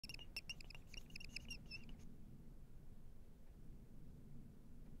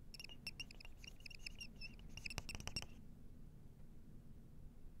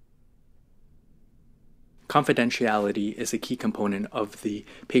confidentiality is a key component of the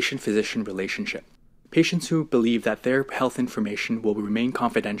patient-physician relationship. Patients who believe that their health information will remain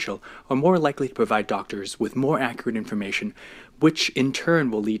confidential are more likely to provide doctors with more accurate information, which in turn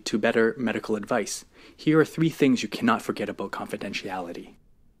will lead to better medical advice. Here are 3 things you cannot forget about confidentiality.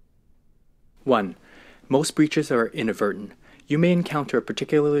 1. Most breaches are inadvertent. You may encounter a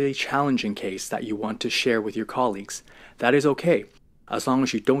particularly challenging case that you want to share with your colleagues. That is okay, as long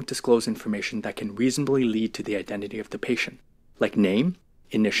as you don't disclose information that can reasonably lead to the identity of the patient, like name,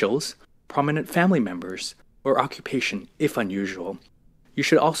 initials, prominent family members, or occupation, if unusual. You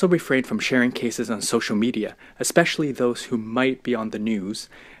should also refrain from sharing cases on social media, especially those who might be on the news,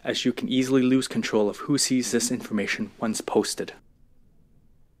 as you can easily lose control of who sees this information once posted.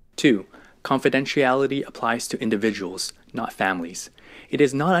 2. Confidentiality applies to individuals, not families. It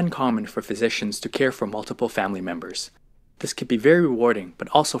is not uncommon for physicians to care for multiple family members. This can be very rewarding, but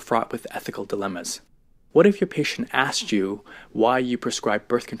also fraught with ethical dilemmas. What if your patient asked you why you prescribed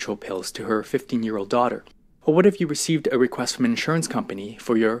birth control pills to her 15-year-old daughter? Or what if you received a request from an insurance company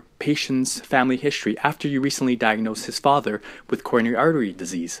for your patient's family history after you recently diagnosed his father with coronary artery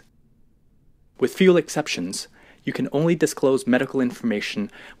disease? With few exceptions, you can only disclose medical information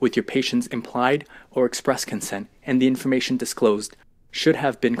with your patient's implied or express consent, and the information disclosed should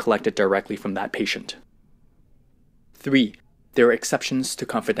have been collected directly from that patient. 3. There are exceptions to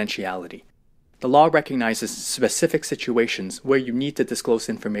confidentiality. The law recognizes specific situations where you need to disclose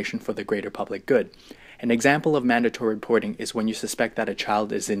information for the greater public good. An example of mandatory reporting is when you suspect that a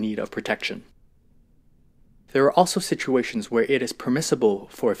child is in need of protection. There are also situations where it is permissible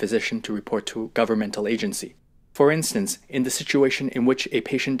for a physician to report to a governmental agency. For instance, in the situation in which a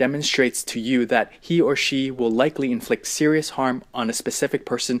patient demonstrates to you that he or she will likely inflict serious harm on a specific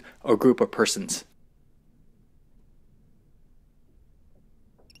person or group of persons.